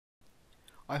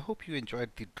I hope you enjoyed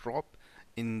the drop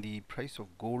in the price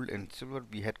of gold and silver.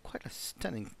 We had quite a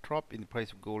stunning drop in the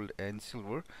price of gold and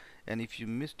silver. And if you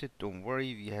missed it, don't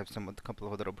worry. We have some couple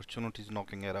of other opportunities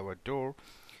knocking at our door.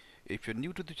 If you're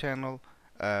new to the channel,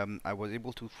 I was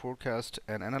able to forecast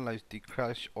and analyze the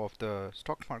crash of the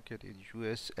stock market in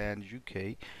US and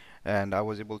UK, and I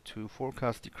was able to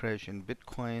forecast the crash in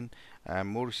Bitcoin,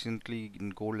 more recently in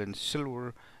gold and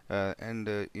silver, and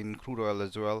in crude oil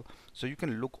as well. So you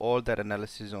can look all that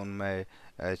analysis on my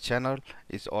channel.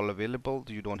 It's all available.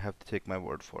 You don't have to take my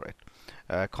word for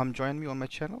it. Come join me on my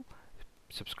channel,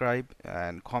 subscribe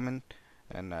and comment,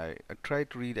 and I try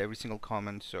to read every single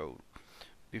comment. So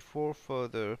before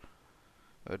further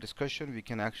discussion, we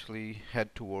can actually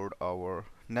head toward our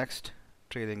next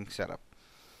trading setup.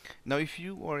 Now, if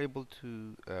you are able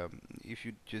to, if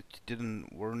you just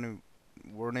didn't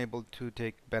weren't able to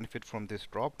take benefit from this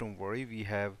drop, don't worry. We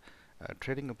have a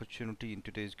trading opportunity in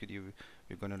today's video.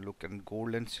 We're going to look at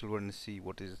gold and silver and see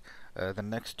what is the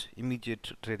next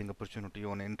immediate trading opportunity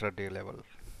on intraday level.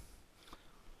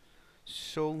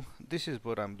 So this is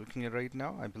what I'm looking at right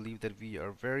now. I believe that we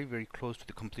are very close to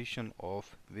the completion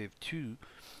of wave 2,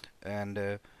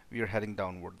 and we are heading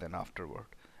downward then afterward,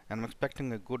 and I'm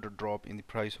expecting a good drop in the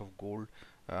price of gold,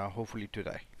 hopefully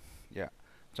today. Yeah,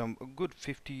 so a good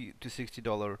 50 to 60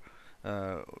 dollar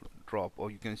drop,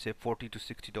 or you can say 40 to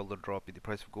 60 dollar drop in the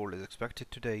price of gold is expected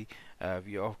today.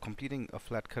 We are completing a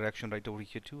flat correction right over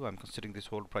here too. I'm considering this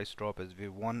whole price drop as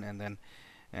wave 1,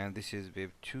 and this is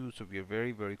wave 2, so we are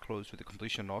very close to the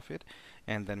completion of it,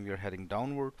 and then we are heading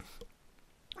downward.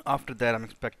 After that, I'm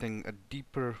expecting a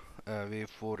deeper wave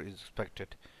 4 is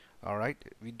expected. Alright,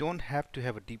 we don't have to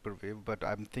have a deeper wave, but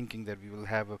I'm thinking that we will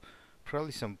have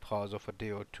probably some pause of a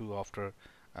day or two after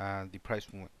the price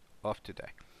movement of today.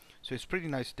 So it's pretty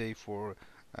nice day for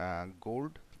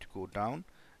gold to go down.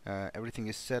 Everything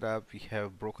is set up. We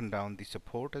have broken down the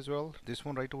support as well, this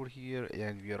one right over here,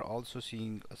 and we are also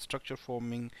seeing a structure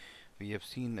forming. We have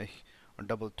seen a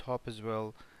double top as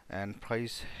well, and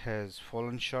price has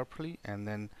fallen sharply, and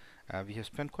then we have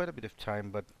spent quite a bit of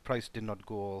time, but price did not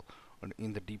go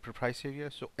in the deeper price area.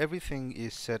 So everything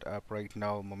is set up right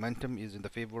now. Momentum is in the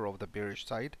favor of the bearish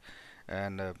side,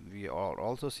 and we are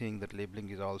also seeing that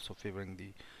labeling is also favoring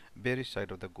the bearish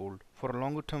side of the gold. For a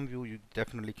longer term view, you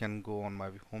definitely can go on my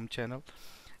home channel,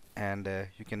 and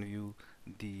you can view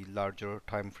the larger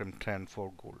time frame trend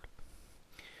for gold.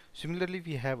 Similarly,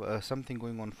 we have something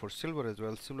going on for silver as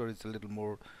well. Silver is a little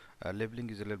more labeling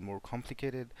is a little more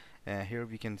complicated. Here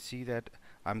we can see that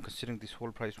I'm considering this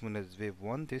whole price movement as wave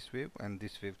 1, this wave, and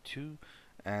this wave 2,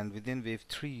 and within wave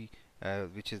 3,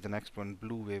 which is the next one,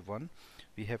 blue wave 1,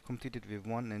 we have completed wave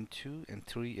 1 and 2 and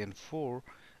 3 and 4,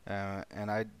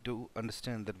 and I do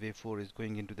understand that wave 4 is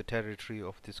going into the territory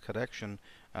of this correction,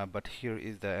 but here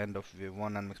is the end of wave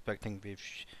 1. I'm expecting wave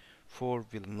 4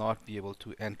 will not be able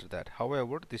to enter that.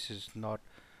 However, this is not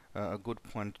a good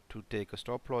point to take a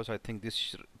stop loss. I think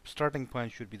this starting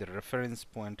point should be the reference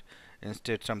point.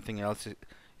 Instead, something else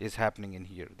is happening in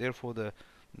here. Therefore, the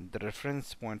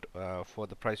reference point for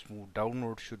the price move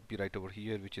downward should be right over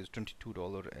here, which is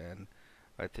 $22, and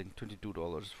I think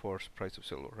 $22 for price of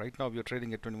silver. Right now we are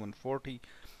trading at 21.40.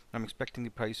 I'm expecting the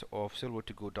price of silver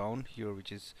to go down here,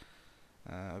 which is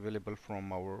available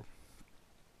from our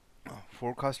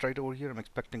forecast right over here. I'm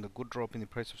expecting a good drop in the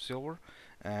price of silver,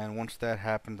 and once that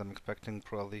happens, I'm expecting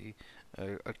probably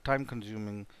a time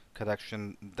consuming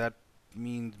correction. That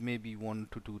means maybe 1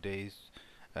 to 2 days,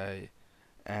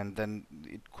 and then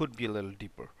it could be a little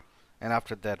deeper, and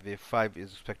after that wave 5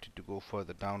 is expected to go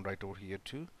further down right over here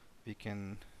too. We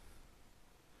can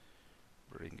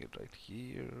bring it right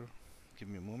here. Give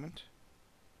me a moment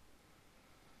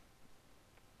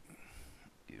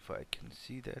if I can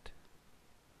see that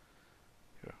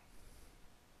here.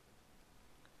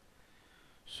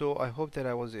 So I hope that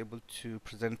I was able to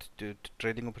present the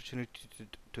trading opportunity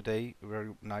today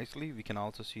very nicely. We can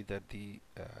also see that the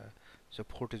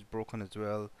support is broken as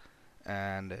well,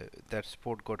 and that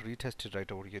support got retested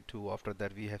right over here too. After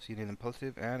that, we have seen an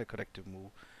impulsive and a corrective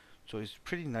move. So it's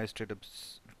pretty nice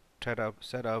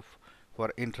setup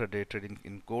for intraday trading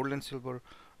in gold and silver.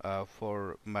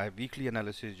 For my weekly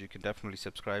analysis, you can definitely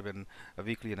subscribe, and a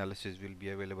weekly analysis will be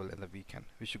available in the weekend.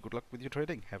 Wish you good luck with your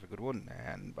trading. Have a good one,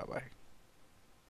 and bye bye.